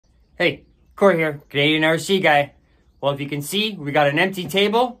Hey, Corey here, Canadian RC guy. Well, if you can see, we got an empty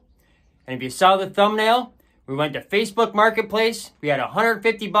table. And if you saw the thumbnail, we went to Facebook Marketplace. We had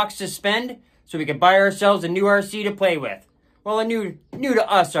 $150 to spend so we could buy ourselves a new RC to play with. Well, a new to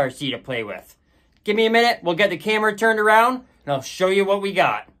us RC to play with. Give me a minute, we'll get the camera turned around, and I'll show you what we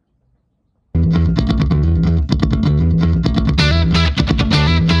got.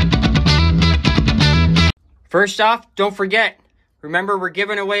 First off, don't forget, remember we're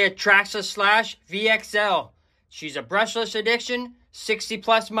giving away a Traxxas Slash VXL. She's a brushless edition, 60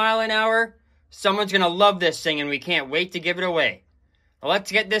 plus mile an hour. Someone's gonna love this thing and we can't wait to give it away. Now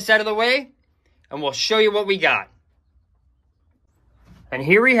let's get this out of the way and we'll show you what we got. And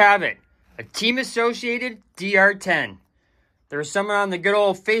here we have it, a Team Associated DR10. There was someone on the good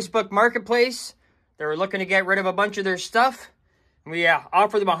old Facebook Marketplace. They were looking to get rid of a bunch of their stuff. We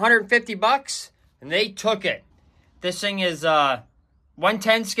offered them $150 and they took it. This thing is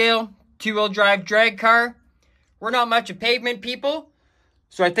 110 scale, 2-wheel drive drag car. We're not much of pavement people,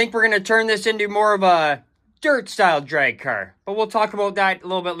 so I think we're going to turn this into more of a dirt style drag car. But we'll talk about that a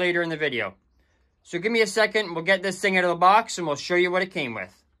little bit later in the video. So give me a second, we'll get this thing out of the box and we'll show you what it came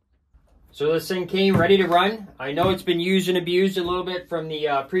with. So this thing came ready to run. I know it's been used and abused a little bit from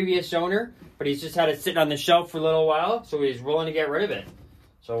the previous owner, but he's just had it sitting on the shelf for a little while, so he's willing to get rid of it.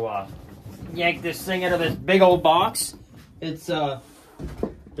 So yank this thing out of this big old box. It's the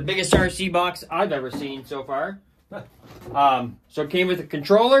biggest RC box I've ever seen so far. So it came with a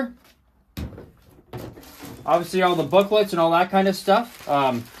controller, obviously all the booklets and all that kind of stuff.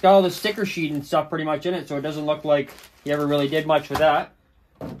 Got all the sticker sheet and stuff pretty much in it, so it doesn't look like you ever really did much with that.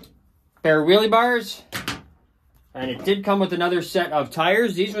 Pair of wheelie bars, and it did come with another set of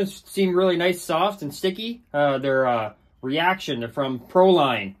tires. These ones seem really nice, soft and sticky. They're Reaction. They're from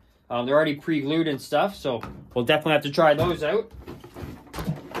Proline. They're already pre-glued and stuff, so we'll definitely have to try those out.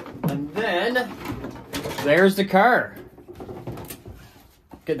 And then there's the car.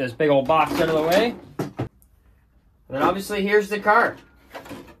 Get this big old box out of the way. And then obviously here's the car.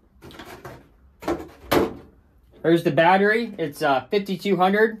 There's the battery. It's a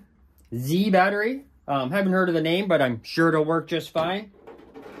 5200 Z battery. Haven't heard of the name, but I'm sure it'll work just fine.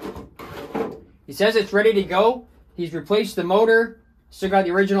 He says it's ready to go. He's replaced the motor. Still got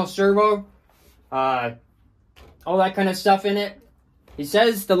the original servo. All that kind of stuff in it. He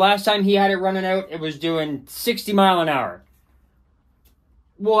says the last time he had it running out, it was doing 60 mile an hour.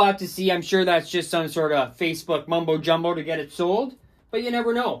 We'll have to see. I'm sure that's just some sort of Facebook mumbo jumbo to get it sold. But you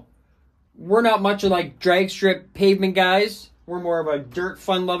never know. We're not much of like drag strip pavement guys. We're more of a dirt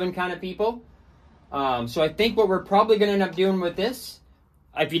fun loving kind of people. So I think what we're probably going to end up doing with this,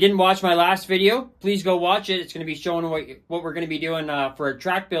 if you didn't watch my last video, please go watch it. It's going to be showing what we're going to be doing for a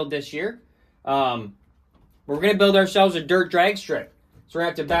track build this year. We're going to build ourselves a dirt drag strip. So we're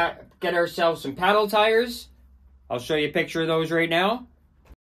going to have to get ourselves some paddle tires. I'll show you a picture of those right now.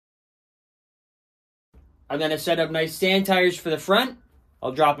 And then a set of nice sand tires for the front.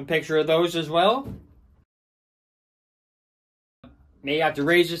 I'll drop a picture of those as well. May have to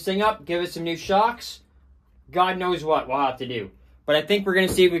raise this thing up, give it some new shocks. God knows what we'll have to do. But I think we're going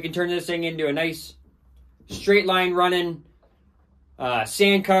to see if we can turn this thing into a nice straight line running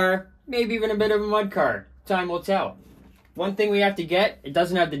sand car. Maybe even a bit of a mud car. Time will tell. One thing we have to get, it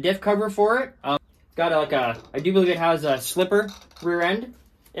doesn't have the diff cover for it. It's got I do believe it has a slipper rear end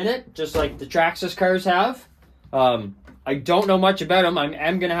in it, just like the Traxxas cars have. I don't know much about them.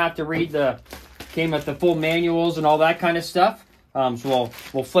 I'm going to have to read came with the full manuals and all that kind of stuff. So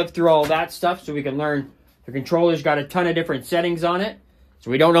we'll flip through all that stuff so we can learn. The controller's got a ton of different settings on it,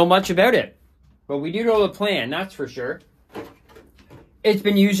 so we don't know much about it. But we do know the plan, that's for sure. It's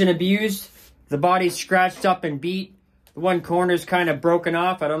been used and abused. The body's scratched up and beat. The one corner's kind of broken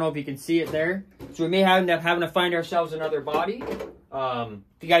off. I don't know if you can see it there. So we may end up having to find ourselves another body. If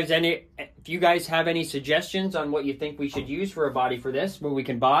you guys have any suggestions on what you think we should use for a body for this, what we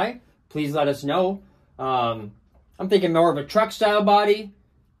can buy, please let us know. I'm thinking more of a truck style body.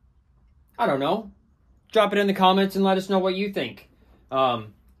 I don't know. Drop it in the comments and let us know what you think.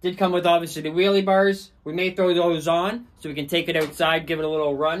 Did come with obviously the wheelie bars. We may throw those on so we can take it outside, give it a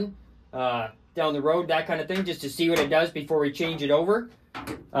little run down the road, that kind of thing, just to see what it does before we change it over.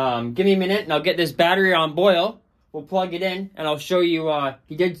 Give me a minute and I'll get this battery on boil. We'll plug it in and I'll show you.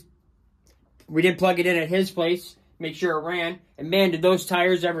 We did plug it in at his place, make sure it ran. And man, did those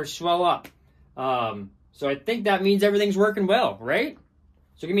tires ever swell up. So I think that means everything's working well, right?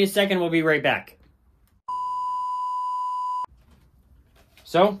 So give me a second, we'll be right back.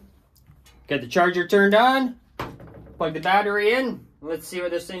 So, get the charger turned on, plug the battery in, and let's see what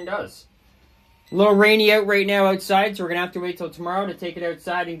this thing does. A little rainy out right now outside, so we're going to have to wait till tomorrow to take it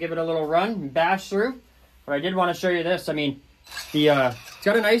outside and give it a little run and bash through. But I did want to show you this. I mean, it's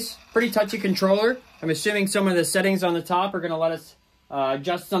got a nice, pretty touchy controller. I'm assuming some of the settings on the top are going to let us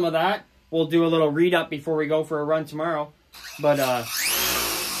adjust some of that. We'll do a little read up before we go for a run tomorrow. But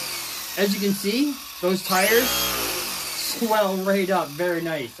as you can see, those tires swell right up. Very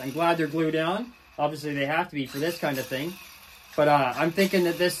nice. I'm glad they're glued down. Obviously, they have to be for this kind of thing. But I'm thinking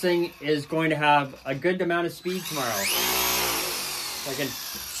that this thing is going to have a good amount of speed tomorrow.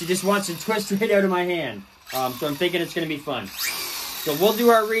 She just wants to twist right out of my hand. So I'm thinking it's going to be fun. So we'll do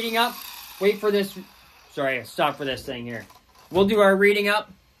our reading up. Wait for this. Sorry, stop for this thing here. We'll do our reading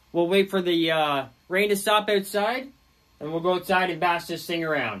up. We'll wait for the rain to stop outside. And we'll go outside and bash this thing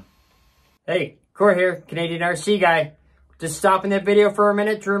around. Hey, Cor here, Canadian RC guy. Just stopping that video for a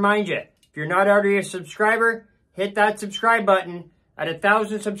minute to remind you. If you're not already a subscriber, hit that subscribe button. At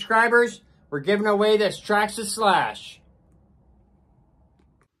 1,000 subscribers, we're giving away this Traxxas Slash.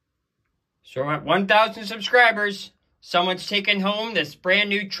 So at 1,000 subscribers, someone's taking home this brand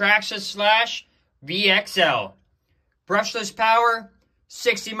new Traxxas Slash VXL. Brushless power,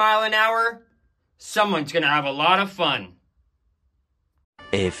 60 mile an hour. Someone's going to have a lot of fun.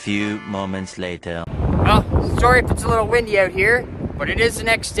 A few moments later. Well, sorry if it's a little windy out here, but it is the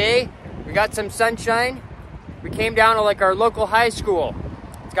next day. We got some sunshine. We came down to like our local high school.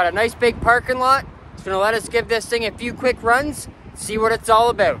 It's got a nice big parking lot. It's going to let us give this thing a few quick runs, see what it's all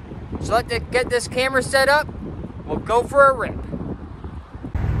about. So let's get this camera set up. We'll go for a rip.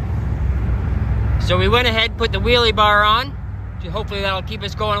 So we went ahead and put the wheelie bar on. Hopefully that'll keep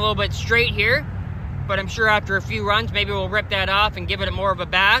us going a little bit straight here. But I'm sure after a few runs, maybe we'll rip that off and give it more of a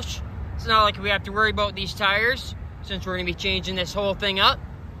bash. It's not like we have to worry about these tires since we're going to be changing this whole thing up.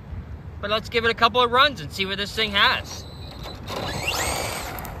 But let's give it a couple of runs and see what this thing has.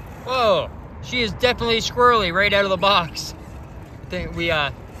 Whoa, she is definitely squirrely right out of the box. I think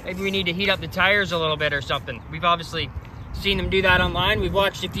maybe we need to heat up the tires a little bit or something. We've obviously seen them do that online. We've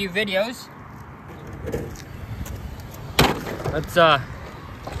watched a few videos. Let's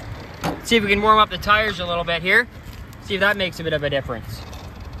see if we can warm up the tires a little bit here. See if that makes a bit of a difference.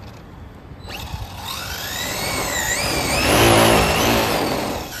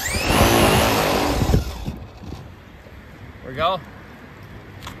 There we go.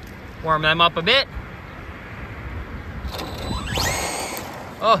 Warm them up a bit.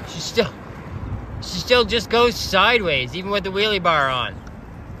 Oh, she still just goes sideways, even with the wheelie bar on.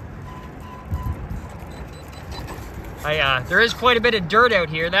 There is quite a bit of dirt out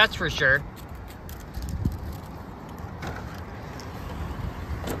here, that's for sure.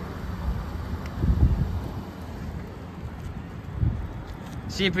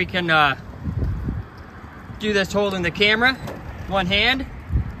 See if we can do this holding the camera, one hand.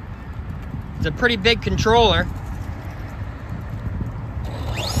 It's a pretty big controller.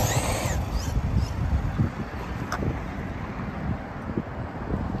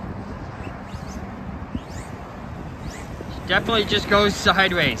 Definitely just goes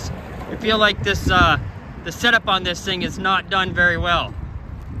sideways. I feel like this, the setup on this thing is not done very well.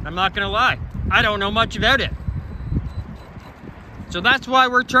 I'm not gonna lie. I don't know much about it. So that's why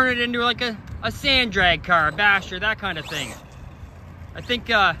we're turning it into like a sand drag car, a basher, that kind of thing. I think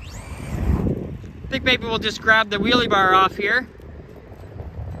maybe we'll just grab the wheelie bar off here.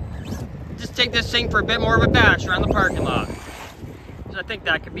 Just take this thing for a bit more of a bash around the parking lot. So I think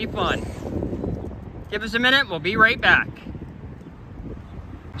that could be fun. Give us a minute, we'll be right back.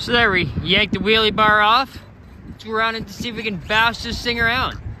 So there, we yanked the wheelie bar off. Let's go around and see if we can bash this thing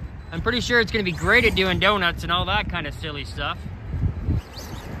around. I'm pretty sure it's gonna be great at doing donuts and all that kind of silly stuff.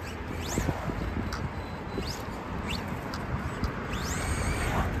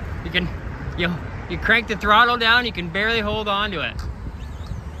 You crank the throttle down, you can barely hold on to it.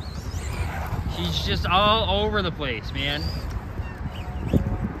 She's just all over the place, man.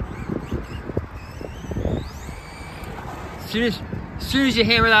 As soon as you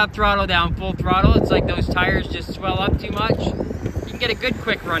hammer that throttle down full throttle, it's like those tires just swell up too much. You can get a good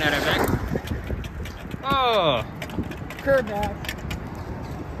quick run out of it. Oh, curb back.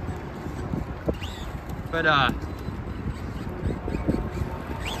 But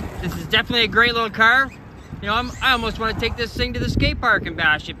this is definitely a great little car. You know, I almost want to take this thing to the skate park and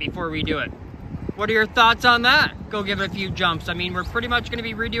bash it before we do it. What are your thoughts on that? Go give it a few jumps. I mean, we're pretty much going to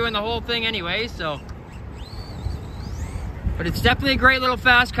be redoing the whole thing anyway, so. But it's definitely a great little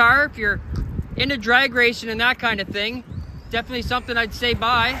fast car. If you're into drag racing and that kind of thing, definitely something I'd say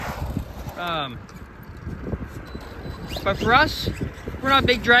buy. But for us, we're not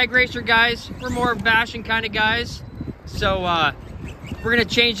big drag racer guys. We're more bashing kind of guys. So we're going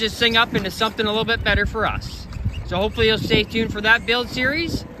to change this thing up into something a little bit better for us. So hopefully you'll stay tuned for that build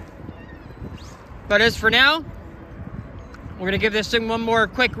series. But as for now, we're going to give this thing one more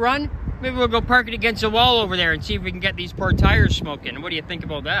quick run. Maybe we'll go park it against a wall over there and see if we can get these poor tires smoking. What do you think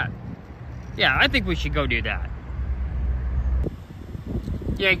about that? Yeah, I think we should go do that.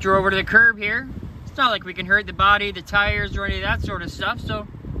 Yanked her over to the curb here. It's not like we can hurt the body, the tires, or any of that sort of stuff, so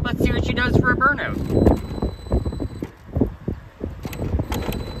let's see what she does for a burnout.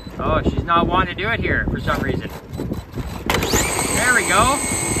 Oh, she's not wanting to do it here for some reason. There we go.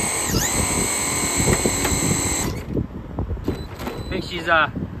 I think she's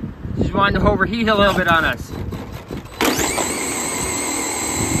wanting to overheat a little bit on us.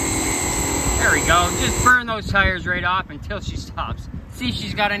 There we go. Just burn those tires right off until she stops. See if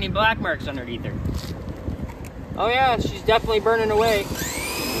she's got any black marks underneath her. Oh yeah, she's definitely burning away.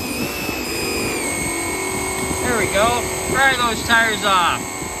 There we go. Fry those tires off.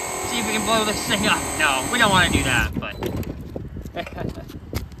 See if we can blow this thing up. No, we don't want to do that, but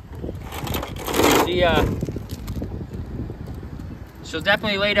she'll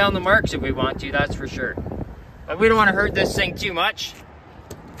definitely lay down the marks if we want to, that's for sure. But we don't want to hurt this thing too much.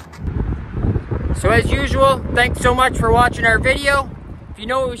 So as usual, thanks so much for watching our video. If you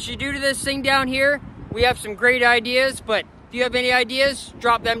know what we should do to this thing down here, we have some great ideas, but if you have any ideas,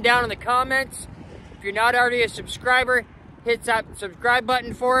 drop them down in the comments. If you're not already a subscriber, hit that subscribe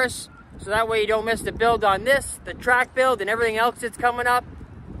button for us, so that way you don't miss the build on this, the track build, and everything else that's coming up.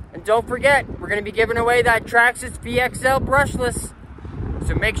 And don't forget, we're going to be giving away that Traxxas VXL brushless,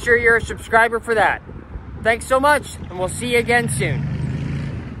 so make sure you're a subscriber for that. Thanks so much, and we'll see you again soon.